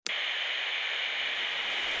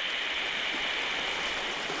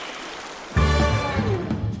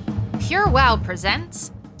Pure Wow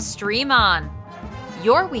presents Stream On,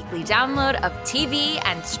 your weekly download of TV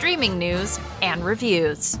and streaming news and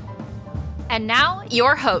reviews. And now,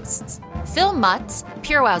 your hosts, Phil Mutz,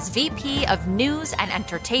 Pure Wow's VP of News and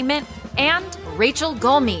Entertainment, and Rachel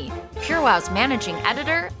Golmi, Pure Wow's Managing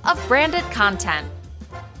Editor of Branded Content.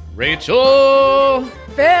 Rachel!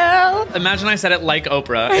 Phil! Imagine I said it like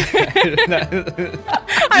Oprah.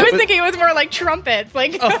 I was thinking it was more like trumpets.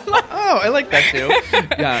 Like, I like that too.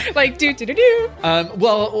 Yeah. Like do-do-do-do.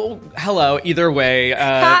 Well, hello. Either way,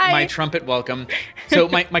 Hi. my trumpet welcome. So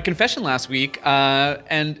my confession last week,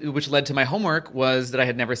 and which led to my homework, was that I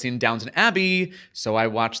had never seen Downton Abbey. So I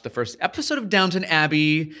watched the first episode of Downton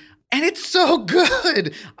Abbey. And it's so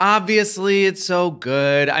good. Obviously, it's so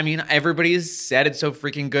good. I mean, everybody's said it's so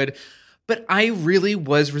freaking good. But I really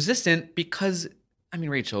was resistant because, I mean,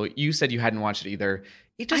 Rachel, you said you hadn't watched it either.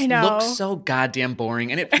 It just looks so goddamn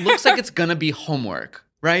boring. And it looks like it's going to be homework,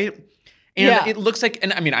 right? And it looks like,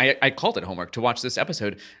 and I mean, I called it homework to watch this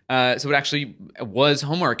episode. So it actually was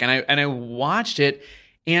homework. And I watched it,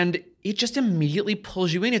 and it just immediately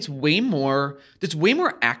pulls you in. There's way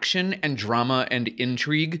more action and drama and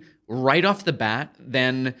intrigue right off the bat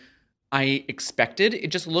than I expected. It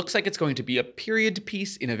just looks like it's going to be a period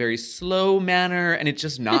piece in a very slow manner, and it's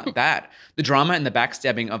just not that. The drama and the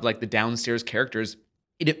backstabbing of like the downstairs characters,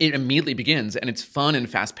 it immediately begins, and it's fun and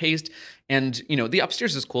fast-paced. And, you know, the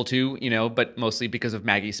upstairs is cool too, you know, but mostly because of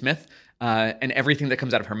Maggie Smith. And everything that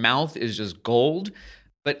comes out of her mouth is just gold.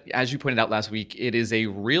 But as you pointed out last week, it is a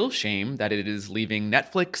real shame that it is leaving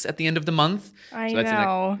Netflix at the end of the month. I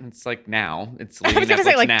know. It's like now. It's leaving I was going to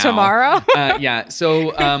Netflix say like now. tomorrow. Yeah.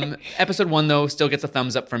 So episode 1, though, still gets a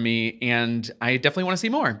thumbs up from me. And I definitely want to see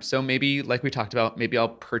more. So maybe, like we talked about, maybe I'll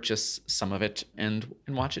purchase some of it and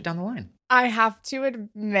watch it down the line. I have to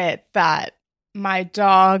admit that my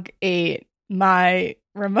dog ate my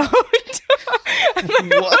remote.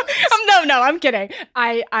 What? No, I'm kidding.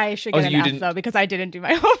 I should get an F, though, because I didn't do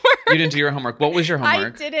my homework. You didn't do your homework. What was your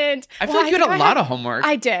homework? I didn't. I feel like you had a lot of homework.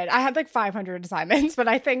 I did. I had like 500 assignments, but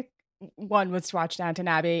I think one was to watch Downton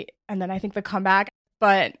Abbey, and then I think The Comeback.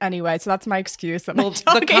 But anyway, so that's my excuse. That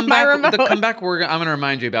The comeback I'm going to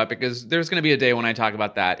remind you about, because there's going to be a day when I talk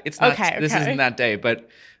about that. It's not. Okay. This isn't that day, but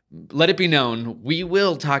let it be known, we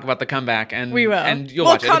will talk about The Comeback, and we will, and you'll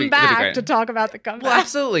watch it. We'll come back to talk about The Comeback. Well,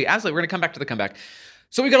 absolutely. We're going to come back to The Comeback.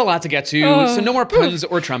 So we got a lot to get to. So no more puns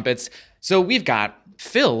or trumpets. So we've got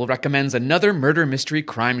Phil recommends another murder mystery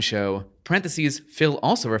crime show. Parentheses, Phil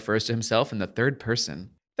also refers to himself in the third person.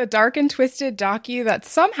 The dark and twisted docu that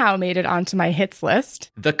somehow made it onto my hits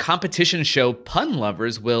list. The competition show pun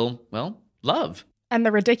lovers will, well, love. And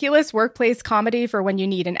the ridiculous workplace comedy for when you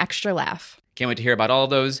need an extra laugh. Can't wait to hear about all of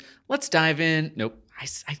those. Let's dive in. Nope. I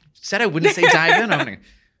said I wouldn't say dive in.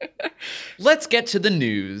 Let's get to the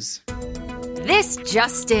news. This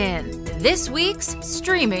just in. This week's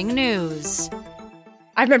streaming news.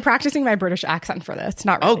 I've been practicing my British accent for this.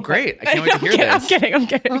 Not really. Oh, great. I can't wait to hear this. I'm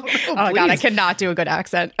kidding. Oh, my God, I cannot do a good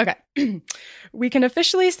accent. Okay. We can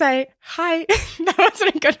officially say hi. That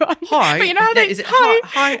wasn't a good one. Hi. But you know how they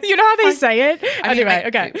hi. You know how they say it? Anyway,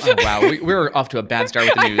 okay. Oh, wow. We're off to a bad start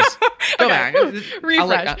with the news. Go back.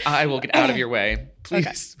 Refresh. I will get out of your way.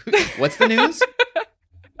 Please. Okay. What's the news?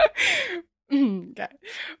 Okay.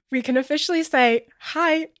 We can officially say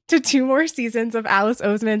hi to 2 more seasons of Alice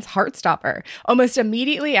Oseman's Heartstopper. Almost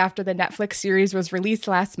immediately after the Netflix series was released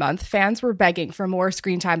last month, fans were begging for more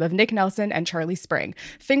screen time of Nick Nelson and Charlie Spring.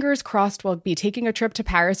 Fingers crossed we'll be taking a trip to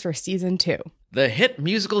Paris for season 2. The hit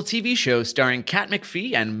musical TV show starring Kat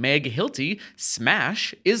McPhee and Meg Hilty,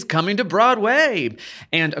 Smash, is coming to Broadway.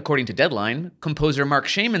 And according to Deadline, composer Mark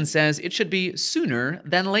Shaman says it should be sooner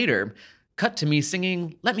than later. Cut to me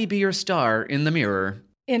singing Let Me Be Your Star in the Mirror.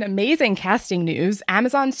 In amazing casting news,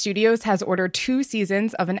 Amazon Studios has ordered 2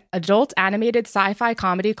 seasons of an adult animated sci-fi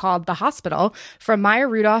comedy called The Hospital from Maya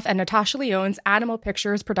Rudolph and Natasha Lyonne's Animal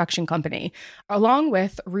Pictures production company. Along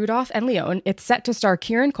with Rudolph and Lyonne, it's set to star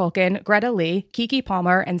Kieran Culkin, Greta Lee, Keke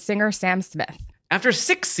Palmer, and singer Sam Smith. After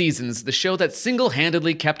 6 seasons, the show that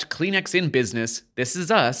single-handedly kept Kleenex in business, This Is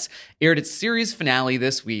Us, aired its series finale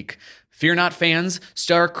this week. Fear not, fans,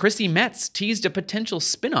 star Chrissy Metz teased a potential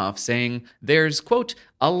spin-off, saying there's, quote,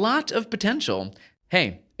 a lot of potential.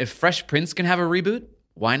 Hey, if Fresh Prince can have a reboot,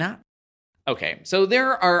 why not? Okay, so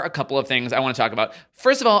there are a couple of things I want to talk about.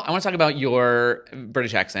 First of all, I want to talk about your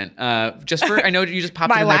British accent. Just for, I know you just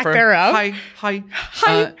popped in there for hi.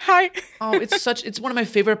 Oh, it's one of my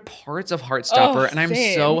favorite parts of Heartstopper, and I'm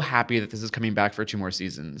so happy that this is coming back for 2 more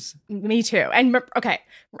seasons. Me too. And okay,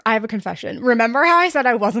 I have a confession. Remember how I said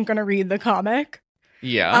I wasn't going to read the comic?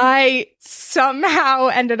 Yeah. I somehow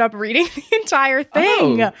ended up reading the entire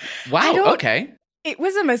thing. Oh, wow. Okay. It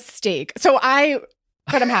was a mistake.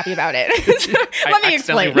 But I'm happy about it. Let me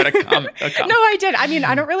explain. Read a comic. No, I did. I mean,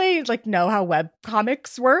 I don't really know how web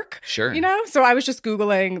comics work. Sure. So I was just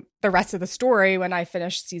Googling the rest of the story when I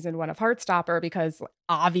finished season 1 of Heartstopper because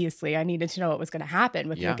obviously I needed to know what was going to happen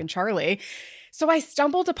with Nick and Charlie. So I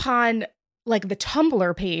stumbled upon the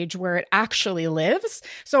Tumblr page where it actually lives.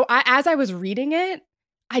 So as I was reading it,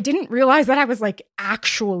 I didn't realize that I was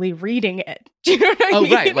actually reading it. Do you know what I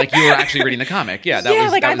mean? Oh, right. Like you were actually reading the comic. Yeah.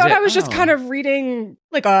 I thought I was just kind of reading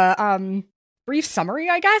a brief summary,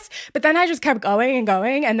 I guess. But then I just kept going and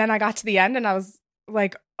going. And then I got to the end and I was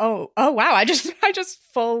like, oh, wow. I just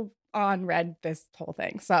full on read this whole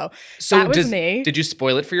thing. So that was me. Did you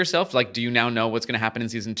spoil it for yourself? Do you now know what's going to happen in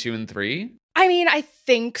season 2 and 3? I mean, I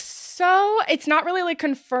think so. It's not really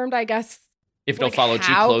confirmed, I guess. If they'll follow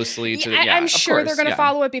too closely to I'm sure they're going to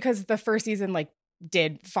follow it because the first season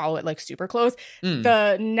did follow it super close.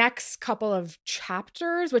 The next couple of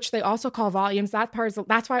chapters, which they also call volumes,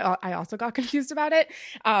 that's why I also got confused about it.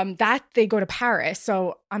 That they go to Paris,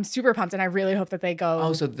 so I'm super pumped, and I really hope that they go.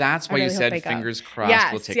 Oh, so that's why you said fingers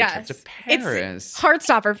crossed. We'll take a trip to Paris.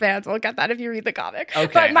 Heartstopper fans will get that if you read the comic.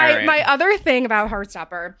 Okay, but my other thing about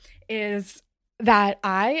Heartstopper is that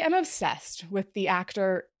I am obsessed with the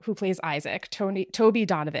actor who plays Isaac. Toby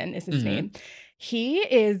Donovan is his name. He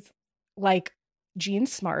is Gene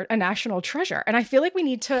Smart, a national treasure. And I feel like we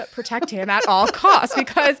need to protect him at all costs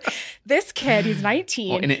because this kid, he's 19.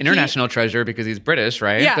 Well, an international treasure because he's British,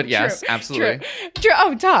 right? Yeah, but yes, absolutely. True.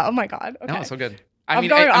 Oh, duh. Oh my God. Okay. No, so good. I'm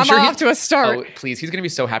sure off to a start. Oh, please. He's going to be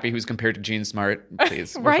so happy he was compared to Gene Smart.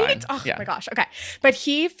 Please. Right? Oh my gosh. Okay. But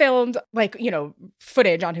he filmed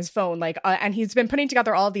footage on his phone, and he's been putting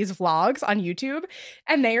together all of these vlogs on YouTube,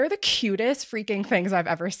 and they are the cutest freaking things I've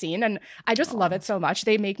ever seen. And I just love it so much.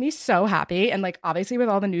 They make me so happy. And obviously with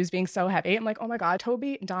all the news being so heavy, I'm oh my God,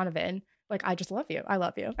 Toby Donovan. I just love you. I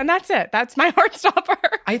love you. And that's it. That's my Heartstopper.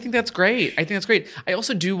 I think that's great. I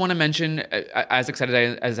also do want to mention, as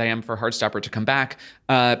excited as I am for Heartstopper to come back,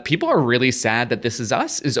 people are really sad that This Is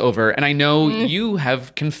Us is over. And I know you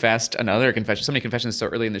have confessed, another confession, so many confessions so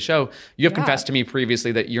early in the show. You have confessed to me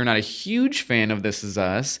previously that you're not a huge fan of This Is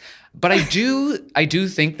Us. But I do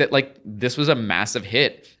think that this was a massive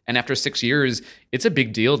hit. And after 6 years, it's a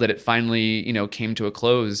big deal that it finally, came to a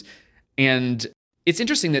close. And it's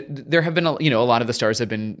interesting that there have been, a lot of the stars have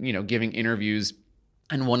been, giving interviews.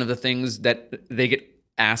 And one of the things that they get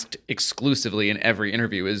asked exclusively in every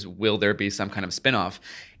interview is, will there be some kind of spinoff?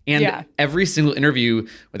 And every single interview,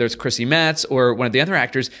 whether it's Chrissy Metz or one of the other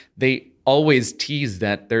actors, they always tease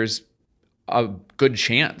that there's a good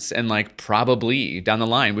chance and probably down the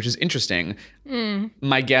line, which is interesting.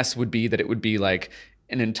 My guess would be that it would be an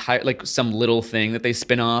entire, some little thing that they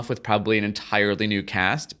spin off with probably an entirely new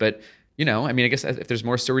cast. But I guess if there's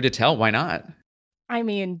more story to tell, why not? I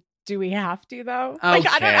mean, do we have to though?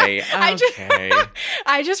 Okay.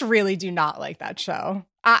 I just really do not like that show.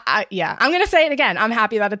 I'm gonna say it again. I'm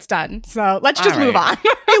happy that it's done. So let's just move on.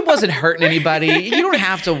 It wasn't hurting anybody. You don't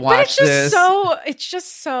have to watch this.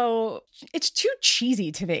 It's too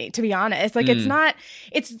cheesy to me, to be honest. It's not.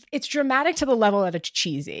 It's dramatic to the level that it's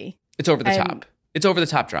cheesy. It's over the top. It's over the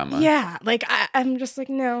top drama. Yeah. I'm just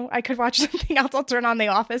no, I could watch something else. I'll turn on The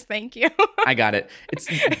Office. Thank you. I got it.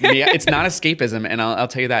 It's not escapism. And I'll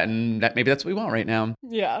tell you that. And maybe that's what we want right now.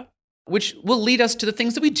 Yeah. Which will lead us to the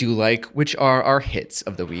things that we do like, which are our hits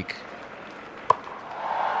of the week.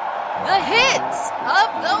 The hits of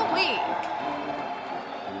the week.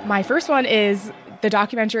 My first one is the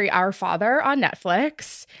documentary Our Father on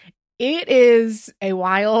Netflix. It is a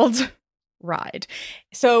wild ride.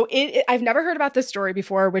 So I've never heard about this story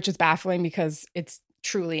before, which is baffling because it's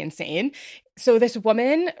truly insane. So this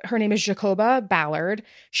woman, her name is Jacoba Ballard.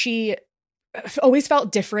 She always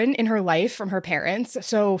felt different in her life from her parents.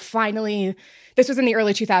 So finally, this was in the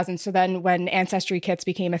early 2000s. So then when ancestry kits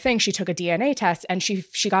became a thing, she took a DNA test and she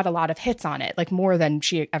got a lot of hits on it, more than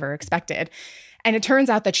she ever expected. And it turns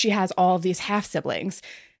out that she has all of these half siblings.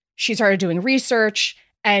 She started doing research.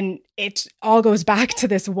 And it all goes back to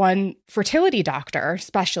this one fertility doctor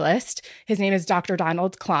specialist. His name is Dr.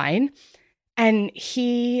 Donald Klein. And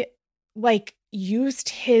he used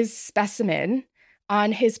his specimen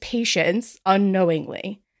on his patients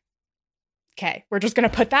unknowingly. Okay, we're just going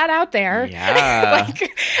to put that out there. Yeah. That's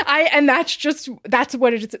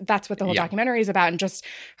what the whole documentary is about, and just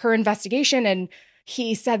her investigation. And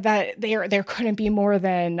he said that there couldn't be more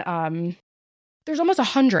than there's almost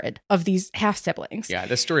 100 of these half siblings. Yeah,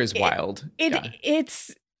 this story is wild.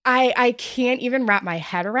 I can't even wrap my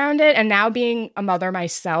head around it. And now being a mother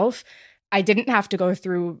myself, I didn't have to go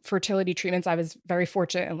through fertility treatments. I was very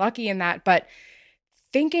fortunate and lucky in that. But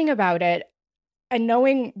thinking about it and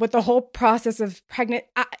knowing what the whole process of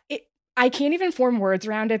I can't even form words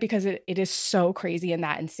around it because it is so crazy and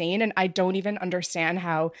that insane. And I don't even understand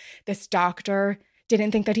how this doctor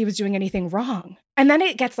didn't think that he was doing anything wrong. And then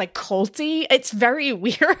it gets like culty. It's very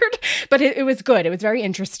weird, but it was good. It was very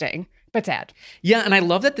interesting, but sad. Yeah, and I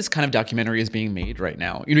love that this kind of documentary is being made right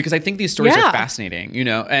now, because I think these stories are fascinating,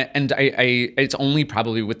 and I it's only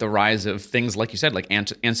probably with the rise of things like you said, like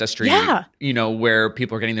Ancestry, where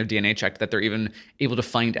people are getting their DNA checked, that they're even able to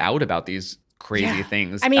find out about these crazy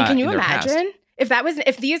things. I mean, can you imagine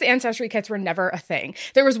if these Ancestry kits were never a thing?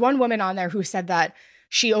 There was one woman on there who said that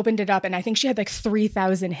she opened it up and I think she had like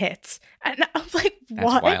 3,000 hits. And I'm like,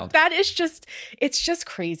 what? That's wild. It's just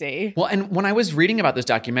crazy. Well, and when I was reading about this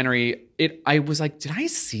documentary, I was like, did I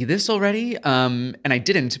see this already? And I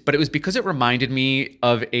didn't, but it was because it reminded me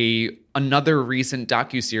of another recent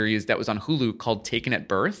docuseries that was on Hulu called Taken at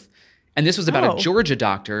Birth. And this was about a Georgia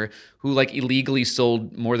doctor who like illegally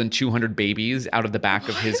sold more than 200 babies out of the back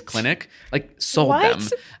of his clinic, like sold them.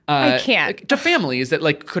 I can't. To families that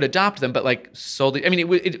like could adopt them, but like sold it. I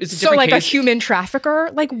mean, it's a different so like case. A human trafficker?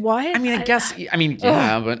 Like what? I mean, I guess,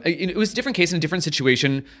 but it was a different case in a different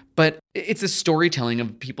situation, but it's a storytelling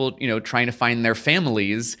of people, trying to find their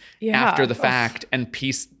families after the fact and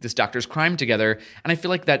piece this doctor's crime together. And I feel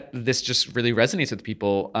like that this just really resonates with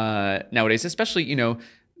people nowadays, especially,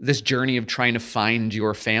 this journey of trying to find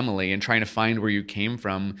your family and trying to find where you came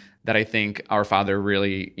from, that I think Our Father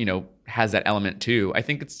really, has that element too. I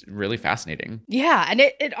think it's really fascinating. Yeah. And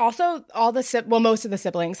it also, most of the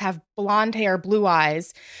siblings have blonde hair, blue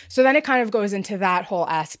eyes. So then it kind of goes into that whole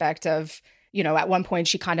aspect of, at one point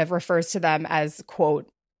she kind of refers to them as, quote,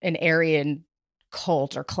 an Aryan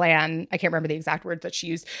cult or clan. I can't remember the exact word that she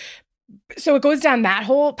used. So it goes down that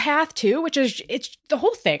whole path too, which is, it's the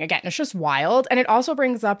whole thing. Again, it's just wild. And it also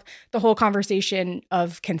brings up the whole conversation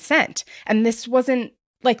of consent. And this wasn't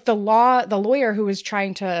like the lawyer who was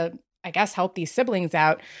trying to, I guess, help these siblings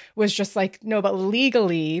out was just like, no, but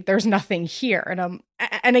legally there's nothing here.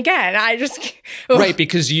 And again, I just right,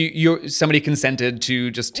 because somebody consented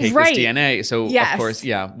to just take this DNA. So of course,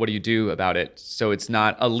 what do you do about it? So it's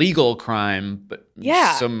not a legal crime, but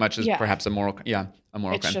so much as perhaps a moral crime.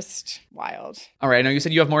 It's just wild. All right, I know you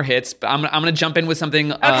said you have more hits, but I'm going to jump in with something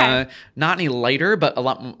not any lighter, but a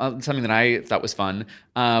lot something that I thought was fun,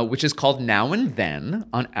 which is called Now and Then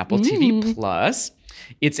on Apple TV Plus.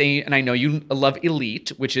 And I know you love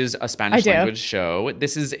Elite, which is a Spanish language show.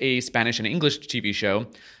 This is a Spanish and English TV show.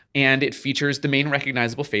 And it features the main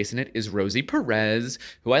recognizable face in it is Rosie Perez,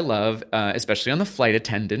 who I love, especially on The Flight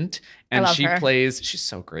Attendant. And she's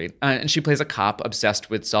so great. And she plays a cop obsessed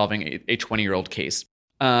with solving a 20-year-old case.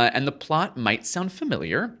 And the plot might sound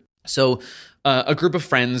familiar. So a group of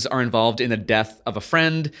friends are involved in the death of a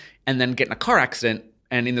friend and then get in a car accident.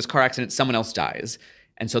 And in this car accident, someone else dies.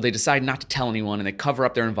 And so they decide not to tell anyone and they cover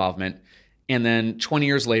up their involvement. And then 20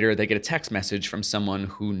 years later, they get a text message from someone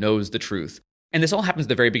who knows the truth. And this all happens at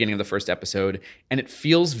the very beginning of the first episode. And it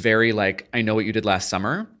feels very like, I Know What You Did Last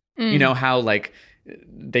Summer. You know how like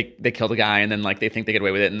they killed a guy and then like they think they get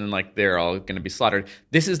away with it and then like they're all going to be slaughtered.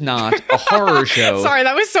 This is not a horror show. Sorry,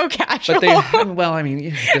 that was so casual. But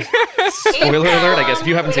spoiler alert, I guess. If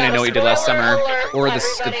you haven't seen I Know What You Did Last Summer or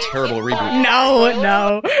the terrible reboot.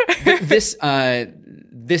 No.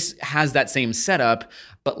 This has that same setup,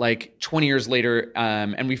 but like 20 years later,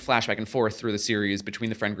 and we flash back and forth through the series between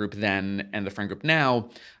the friend group then and the friend group now,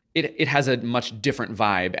 it has a much different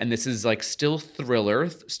vibe. And this is like still thriller,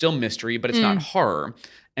 still mystery, but it's not horror.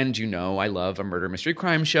 And I love a murder mystery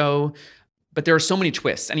crime show, but there are so many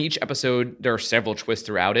twists. And each episode, there are several twists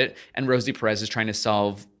throughout it. And Rosie Perez is trying to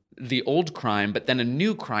solve the old crime, but then a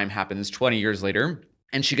new crime happens 20 years later.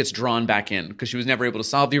 And she gets drawn back in because she was never able to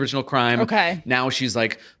solve the original crime. Okay. Now she's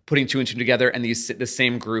like putting two and two together and the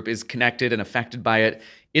same group is connected and affected by it.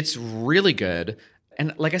 It's really good.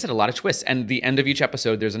 And like I said, a lot of twists. And the end of each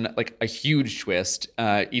episode, there's a huge twist,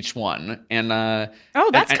 each one. And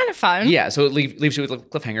that's kind of fun. Yeah, so it leaves you with a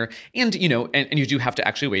cliffhanger. And and you do have to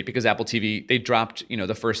actually wait because Apple TV, they dropped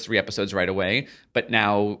the first 3 episodes right away, but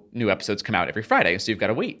now new episodes come out every Friday, so you've got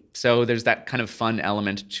to wait. So there's that kind of fun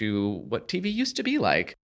element to what TV used to be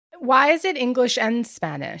like. Why is it English and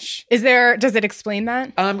Spanish? Does it explain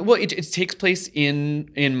that? Well, it takes place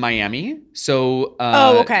in Miami. So,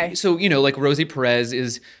 okay. So, like Rosie Perez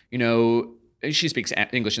is, she speaks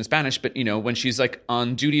English and Spanish, but, you know, when she's like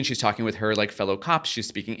on duty and she's talking with her like fellow cops, she's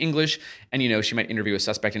speaking English, and, you know, she might interview a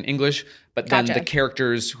suspect in English, but then the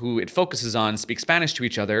characters who it focuses on speak Spanish to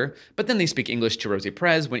each other, but then they speak English to Rosie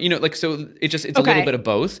Perez when, you know, like, so it's a little bit of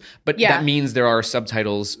both, but that means there are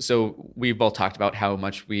subtitles. So we've both talked about how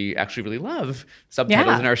much we actually really love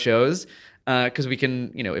subtitles in our shows. Because we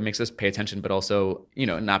can, you know, it makes us pay attention, but also, you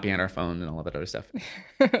know, not be on our phone and all of that other stuff.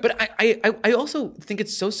 But I also think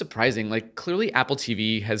it's so surprising. Like, clearly Apple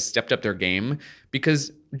TV has stepped up their game,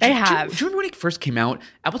 because they have. Do you remember when it first came out?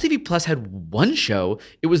 Apple TV Plus had one show.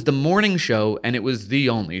 It was the morning show, and it was the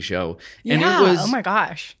only show. And it was, oh my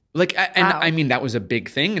gosh. Like, I mean, that was a big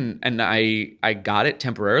thing, and I got it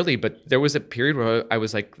temporarily, but there was a period where I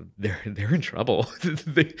was like, they're in trouble.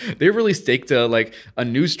 they really staked a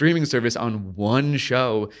new streaming service on one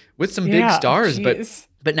show with some big stars,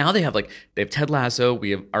 but now they have Ted Lasso.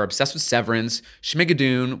 We are obsessed with Severance,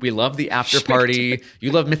 Schmigadoon. We love the After Party.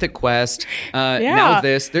 You love Mythic Quest. Now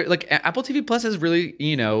this, they're like, Apple TV Plus has really,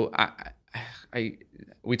 you know,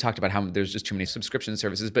 we talked about how there's just too many subscription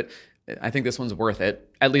services, but I think this one's worth it,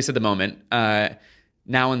 at least at the moment.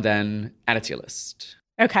 Now and then, add it to your list.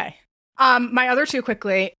 Okay. My other two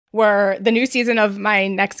quickly were the new season of My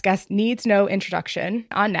Next Guest Needs No Introduction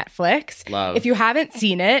on Netflix. Love. If you haven't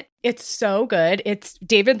seen it, it's so good. It's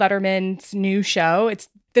David Letterman's new show.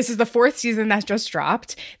 This is the 4th season that's just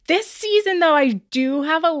dropped. This season, though, I do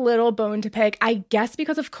have a little bone to pick. I guess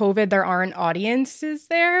because of COVID, there aren't audiences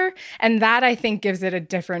there. And that, I think, gives it a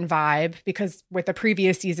different vibe, because with the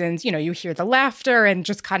previous seasons, you know, you hear the laughter and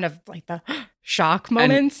just kind of like the shock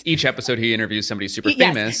moments. And each episode, he interviews somebody super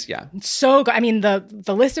famous. Yeah. So good. I mean, the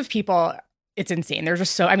list of people, it's insane. They're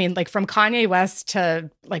just so, I mean, like from Kanye West to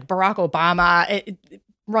like Barack Obama, it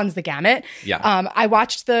runs the gamut. Yeah. I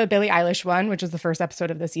watched the Billie Eilish one, which is the first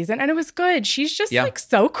episode of the season, and it was good. She's just like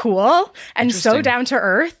so cool and so down to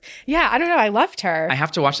earth. Yeah, I don't know. I loved her. I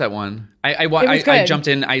have to watch that one. I jumped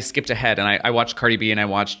in. I skipped ahead, and I watched Cardi B and I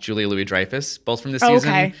watched Julia Louis-Dreyfus, both from this season.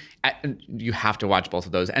 Okay. You have to watch both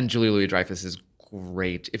of those. And Julia Louis-Dreyfus is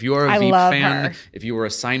great. If you are a Veep fan, if you were a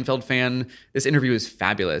Seinfeld fan, this interview is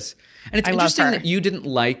fabulous. And it's interesting that you didn't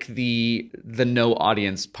like the no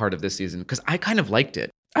audience part of this season, because I kind of liked it.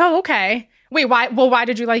 Oh, okay. Wait, why? Well, why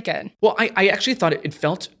did you like it? Well, I actually thought it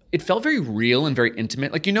felt very real and very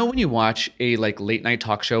intimate. Like, you know, when you watch a like late night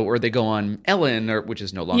talk show, or they go on Ellen, or which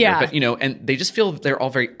is no longer, but, you know, and they just feel they're all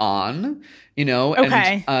very on, you know,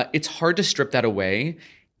 and it's hard to strip that away.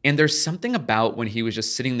 And there's something about when he was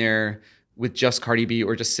just sitting there with just Cardi B,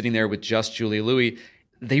 or just sitting there with just Julia Louis,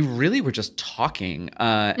 they really were just talking.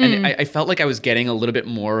 And I felt like I was getting a little bit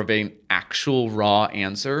more of an actual raw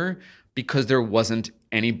answer, because there wasn't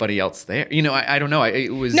anybody else there. You know, I don't know. It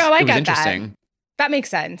was interesting. That makes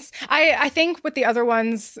sense. I think with the other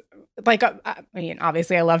ones, like, I mean,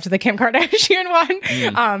 obviously I loved the Kim Kardashian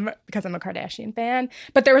one because I'm a Kardashian fan.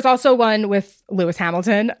 But there was also one with Lewis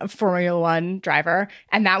Hamilton, a Formula One driver.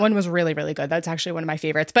 And that one was really, really good. That's actually one of my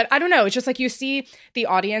favorites. But I don't know. It's just like you see the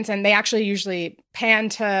audience, and they actually usually pan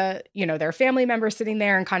to, you know, their family members sitting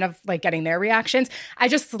there and kind of like getting their reactions. I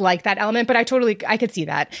just like that element, but I could see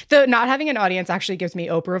that. The not having an audience actually gives me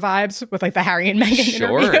Oprah vibes with like the Harry and Meghan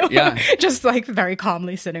interview. Yeah. Just like very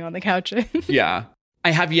calmly sitting on the couch. Yeah.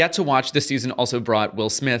 I have yet to watch. This season also brought Will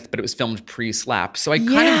Smith, but it was filmed pre-slap. So I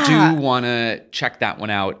kind of do want to check that one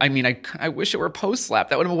out. I mean, I wish it were post-slap.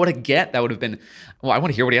 That would have been what a get. That would have been, well, I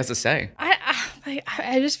want to hear what he has to say.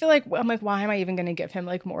 I just feel like, I'm like, why am I even going to give him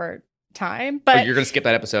like more time? But you're going to skip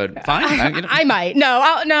that episode. Fine. I might. No,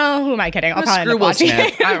 who am I kidding? I'll probably screw Will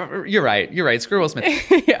Smith. You're right. Screw Will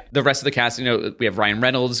Smith. Yeah. The rest of the cast, you know, we have Ryan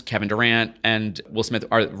Reynolds, Kevin Durant, and Will Smith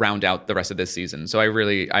round out the rest of this season. So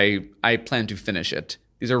I plan to finish it.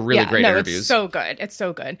 These are really great interviews. It's so good. It's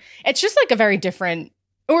so good. It's just like a very different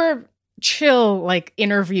or chill like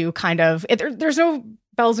interview kind of. There's no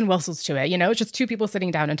bells and whistles to it, you know? It's just two people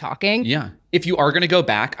sitting down and talking. Yeah. If you are going to go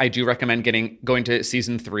back, I do recommend going to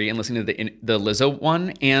season 3 and listening to the Lizzo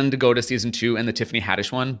one, and go to season 2 and the Tiffany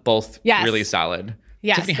Haddish one. Both really solid.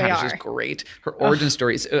 Yes, Tiffany Haddish is great. Her origin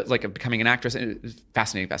story is like becoming an actress.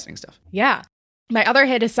 Fascinating stuff. Yeah. My other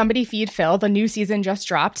hit is Somebody Feed Phil. The new season just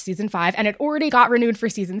dropped, season 5, and it already got renewed for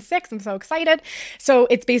season 6. I'm so excited. So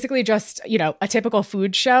it's basically just, you know, a typical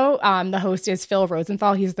food show. The host is Phil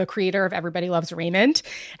Rosenthal. He's the creator of Everybody Loves Raymond.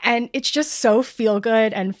 And it's just so feel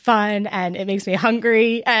good and fun, and it makes me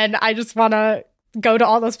hungry. And I just want to go to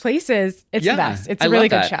all those places. It's the best. It's a really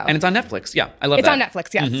good show. And it's on Netflix. Yeah, I love that. It's on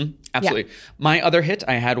Netflix, yes. Mm-hmm. Absolutely. Yeah. My other hit,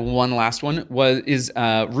 I had one last one, is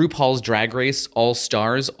RuPaul's Drag Race All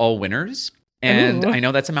Stars, All Winners. And Ooh. I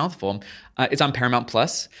know that's a mouthful. It's on Paramount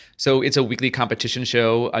Plus. So it's a weekly competition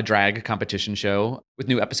show, a drag competition show with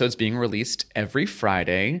new episodes being released every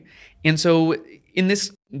Friday. And so in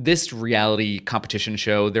this reality competition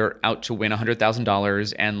show, they're out to win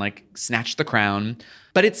 $100,000 and like snatch the crown.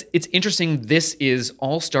 But it's interesting. This is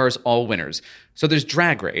all stars, all winners. So there's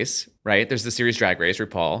Drag Race, right? There's the series Drag Race,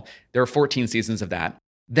 RuPaul. There are 14 seasons of that.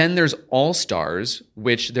 Then there's All Stars,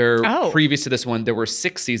 which previous to this one, there were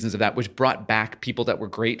 6 seasons of that, which brought back people that were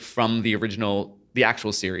great from the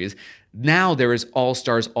actual series. Now there is All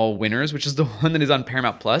Stars, All Winners, which is the one that is on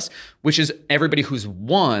Paramount Plus, which is everybody who's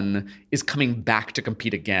won is coming back to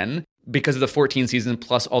compete again. Because of the 14 seasons,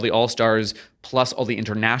 plus all the All-Stars, plus all the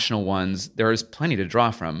international ones, there is plenty to draw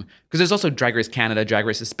from. Because there's also Drag Race Canada, Drag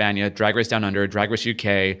Race Hispania, Drag Race Down Under, Drag Race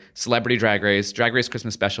UK, Celebrity Drag Race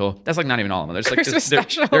Christmas Special. That's like not even all of them. There's like Christmas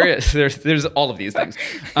Special. There's all of these things.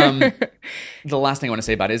 The last thing I want to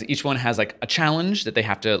say about it is each one has like a challenge that they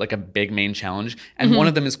have to, like a big main challenge. And one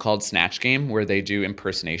of them is called Snatch Game, where they do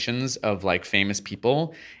impersonations of like famous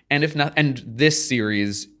people. And this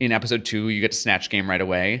series, in episode 2, you get to Snatch Game right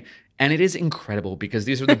away. And it is incredible because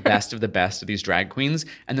these are the best of the best of these drag queens.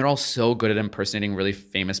 And they're all so good at impersonating really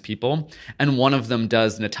famous people. And one of them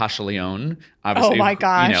does Natasha Lyonne, obviously, oh my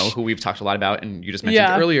gosh. who we've talked a lot about and you just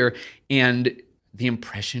mentioned earlier. And the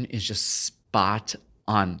impression is just spot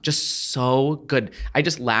on, just so good. I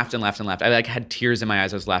just laughed and laughed and laughed. I like had tears in my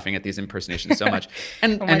eyes. I was laughing at these impersonations so much.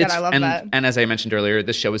 And oh my God, I love that. And as I mentioned earlier,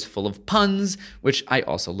 this show is full of puns, which I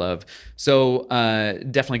also love. So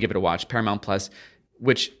definitely give it a watch. Paramount Plus,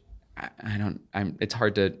 which it's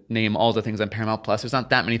hard to name all the things on Paramount Plus. There's not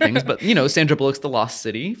that many things, but Sandra Bullock's The Lost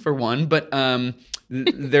City for one, but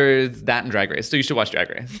there's that and Drag Race. So you should watch Drag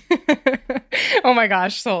Race. Oh my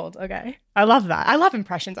gosh, sold. Okay. I love that. I love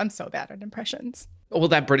impressions. I'm so bad at impressions. Well,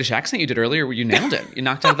 that British accent you did earlier, you nailed it. You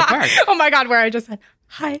knocked it out of the park. Oh my God, where I just said,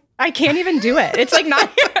 hi. I can't even do it. It's like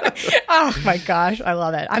not, oh my gosh, I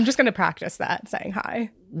love it. I'm just going to practice that, saying hi.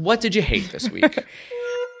 What did you hate this week?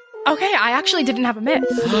 Okay, I actually didn't have a miss.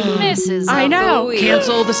 Misses. I know.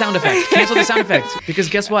 Cancel the sound effect. Cancel the sound effect. Because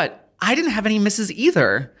guess what? I didn't have any misses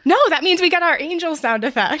either. No, that means we get our angel sound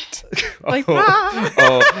effect. Like, Our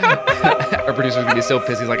producer's gonna be so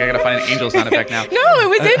pissed. He's like, I gotta find an angel sound effect now. No, it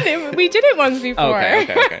was in there. We did it once before.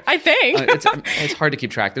 Okay. I think. It's hard to keep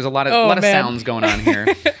track. There's a lot of sounds going on here.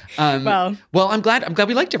 Well, I'm glad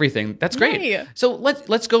we liked everything. That's great. Right. So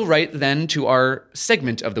let's go right then to our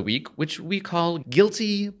segment of the week, which we call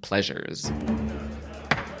Guilty Pleasures.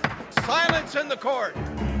 Silence in the court.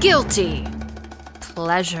 Guilty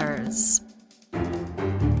Pleasures.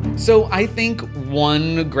 So I think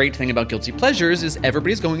one great thing about Guilty Pleasures is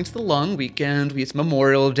everybody's going into the long weekend. It's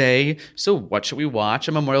Memorial Day. So what should we watch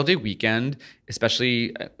on Memorial Day weekend?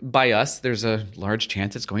 Especially by us, there's a large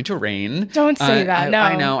chance it's going to rain. Don't say that,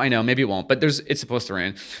 no. I know. Maybe it won't, but it's supposed to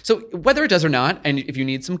rain. So whether it does or not, and if you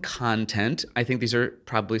need some content, I think these are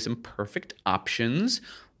probably some perfect options.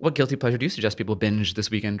 What guilty pleasure do you suggest people binge this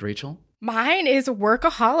weekend, Rachel? Mine is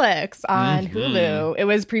Workaholics on Hulu. It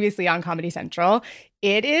was previously on Comedy Central.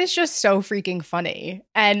 It is just so freaking funny.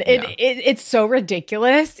 And it's so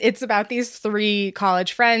ridiculous. It's about these 3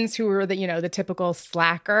 college friends who are the typical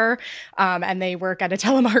slacker. And they work at a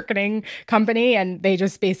telemarketing company and they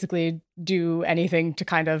just basically do anything to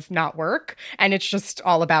kind of not work. And it's just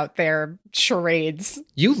all about their charades.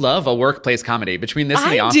 You love a workplace comedy between this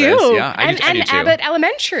and The Office. Do. Yeah, I do too. Abbott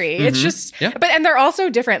Elementary. It's just, and they're also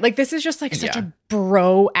different. Like this is just like such a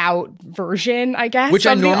bro out version, I guess. Which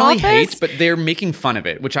I normally Office. hate, but they're making fun of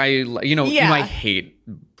it, which I hate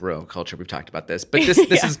bro culture. We've talked about this, but this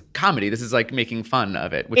is comedy. This is like making fun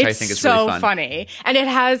of it, which I think is really fun. So funny. And it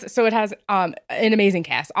has an amazing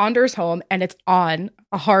cast. Anders Holm, and it's a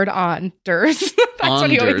hard on Durs. That's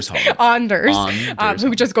what he always on Durs,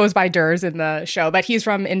 who just goes by Durs in the show. But he's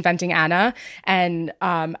from Inventing Anna, and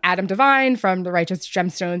Adam Devine from The Righteous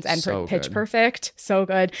Gemstones and Pitch Perfect. So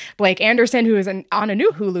good. Blake Anderson, who is on a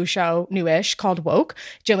new Hulu show, newish, called Woke.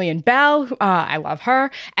 Jillian Bell, I love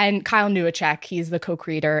her. And Kyle Newacek, he's the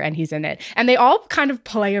co-creator and he's in it. And they all kind of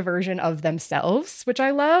play a version of themselves, which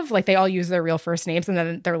I love. Like they all use their real first names and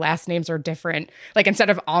then their last names are different. Like instead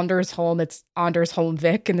of Anders Holm, it's Anders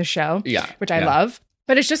Holmvik in the show, which I love.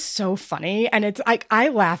 But it's just so funny. And it's like, I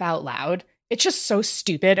laugh out loud. It's just so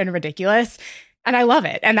stupid and ridiculous. And I love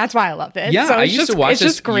it. And that's why I loved it. Yeah, so I used to watch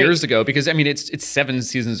this years ago because, I mean, it's 7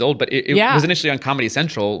 seasons old, but it was initially on Comedy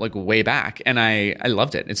Central, like way back. And I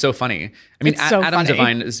loved it. It's so funny. I mean, Adam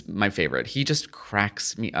Devine is my favorite. He just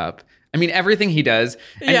cracks me up. I mean, everything he does,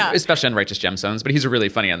 and especially on Righteous Gemstones, but he's really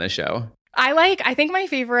funny on this show. I think my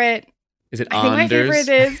favorite Is it I think my Anders?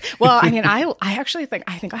 favorite is, well, I mean, I actually think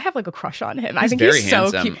I have like a crush on him. I think very he's so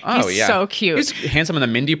handsome. cute. Oh, He's yeah. so cute. He's handsome in the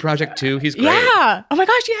Mindy Project too. He's great. Yeah. Oh my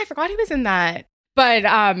gosh, yeah, I forgot he was in that. But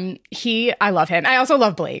I love him. I also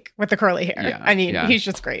love Blake with the curly hair. Yeah, I mean, yeah. he's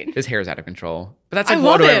just great. His hair is out of control. But that's I like,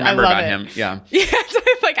 what love do I it. remember I love about it. him? Yeah. Yeah,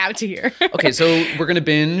 it's like out to here. Okay, so we're gonna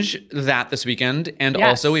binge that this weekend, and Yes.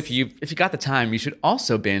 also if you got the time, you should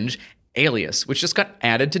also binge Alias, which just got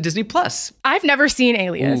added to Disney Plus. I've never seen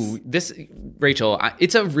Alias. Ooh, this, Rachel,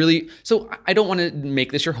 it's a really, so I don't want to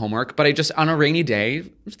make this your homework, but I just, on a rainy day,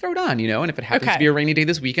 just throw it on, and if it happens to Okay. be a rainy day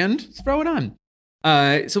this weekend, just throw it on.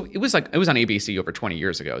 So it was on ABC over 20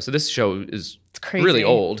 years ago. So this show is crazy. really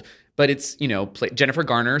old, but it's, Jennifer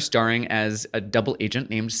Garner starring as a double agent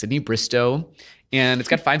named Sydney Bristow. And it's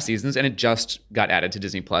got 5 seasons, and it just got added to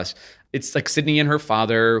Disney Plus. It's like Sydney and her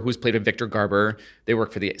father, who's played by Victor Garber. They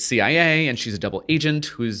work for the CIA, and she's a double agent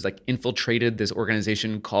who's like infiltrated this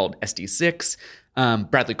organization called SD6.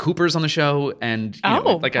 Bradley Cooper's on the show, and I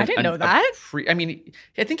didn't know that.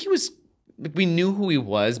 I think he was. We knew who he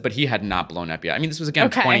was, but he had not blown up yet. I mean, this was again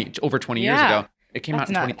Okay. over 20 years Yeah. ago. It came out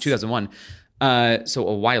in That's nuts. 2001. So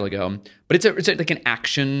a while ago, but it's like an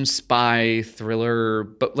action spy thriller,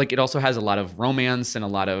 but like it also has a lot of romance and a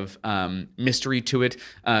lot of mystery to it.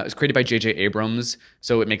 It was created by J.J. Abrams,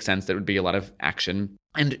 so it makes sense that it would be a lot of action.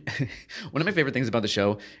 And one of my favorite things about the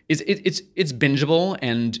show is it's bingeable,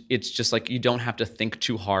 and it's just like you don't have to think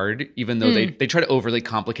too hard, even though they try to overly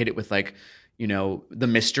complicate it with like the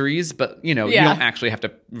mysteries, but you don't actually have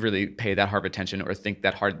to really pay that hard of attention or think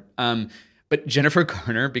that hard. But Jennifer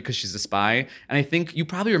Garner, because she's a spy, and I think you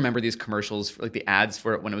probably remember these commercials, like the ads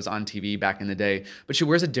for it when it was on TV back in the day, but she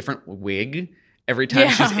wears a different wig every time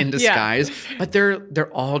she's in disguise. But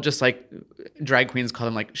they're all just like, drag queens call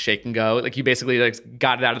them like shake and go. Like you basically like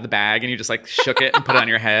got it out of the bag and you just like shook it and put it on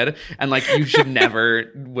your head. And like you should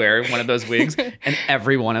never wear one of those wigs. And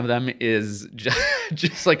every one of them is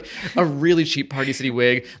just like a really cheap Party City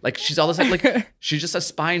wig. Like she's all this like she's just a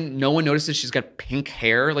spy. No one notices she's got pink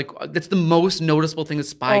hair. Like that's the most noticeable thing a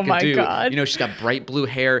spy could do. God. She's got bright blue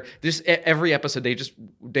hair. Just every episode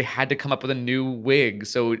they had to come up with a new wig.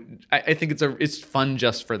 So I think it's fun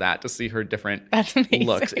just for that, to see her different That's amazing.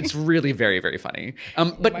 looks. It's really very, very funny.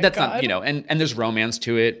 But that's God. not, and there's romance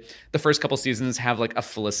to it. The first couple seasons have like a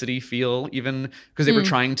Felicity feel, even because they were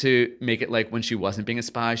trying to make it like when she wasn't being a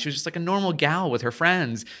spy, she was just like a normal gal with her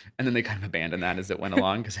friends. And then they kind of abandoned that as it went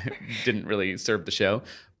along because it didn't really serve the show.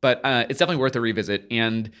 But it's definitely worth a revisit.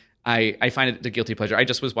 And I find it a guilty pleasure. I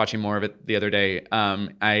just was watching more of it the other day.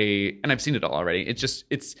 I've seen it all already.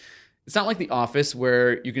 It's not like The Office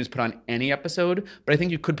where you can just put on any episode, but I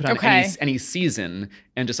think you could put on any season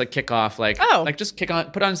and just like kick off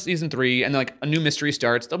put on season 3 and then like a new mystery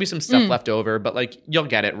starts. There'll be some stuff left over, but like you'll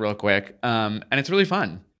get it real quick. And it's really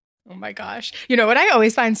fun. Oh my gosh. You know what I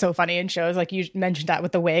always find so funny in shows, like you mentioned that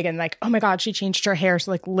with the wig and like, oh my God, she changed her hair.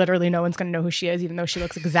 So like literally no one's going to know who she is, even though she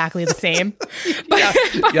looks exactly the same.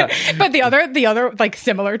 But the other like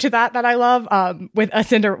similar to that I love with a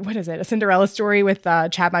Cinderella Story with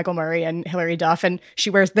Chad Michael Murray and Hilary Duff. And she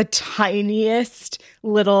wears the tiniest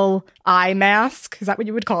little eye mask. Is that what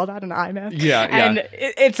you would call that? An eye mask? Yeah. And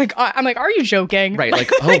it's like, I'm like, are you joking? Right.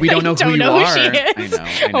 Like, oh, we don't know who you are. She is.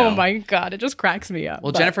 I know. Oh my God. It just cracks me up.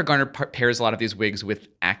 Well, Jennifer Garner pairs a lot of these wigs with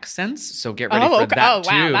accents, so get ready for that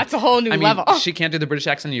wow, too. that's a whole new level. She can't do the British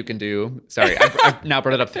accent. You can do. Sorry, I've now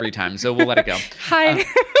brought it up 3 times, so we'll let it go. Hi.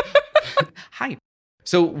 Hi.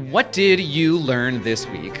 So, what did you learn this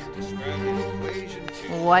week?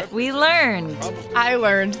 What we learned. I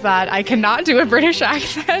learned that I cannot do a British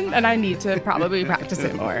accent and I need to probably practice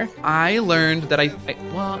it more. I learned that I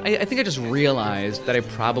think I just realized that I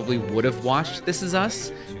probably would have watched This Is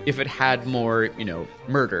Us if it had more,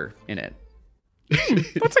 murder in it.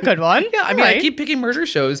 That's a good one. Yeah, I mean, I keep picking murder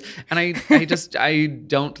shows, and I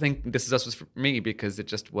don't think This Is Us was for me because it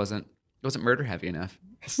just wasn't murder heavy enough.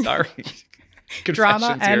 Sorry.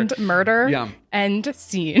 Drama and murder. Yeah. End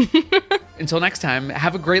scene. Until next time,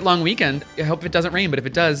 have a great long weekend. I hope it doesn't rain, but if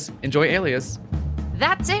it does, enjoy Alias.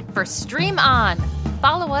 That's it for Stream On.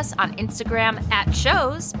 Follow us on Instagram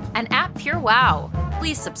 @shows and @PureWow.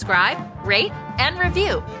 Please subscribe, rate, and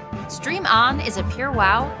review. Stream On is a Pure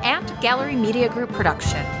Wow and Gallery Media Group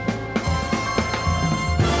production.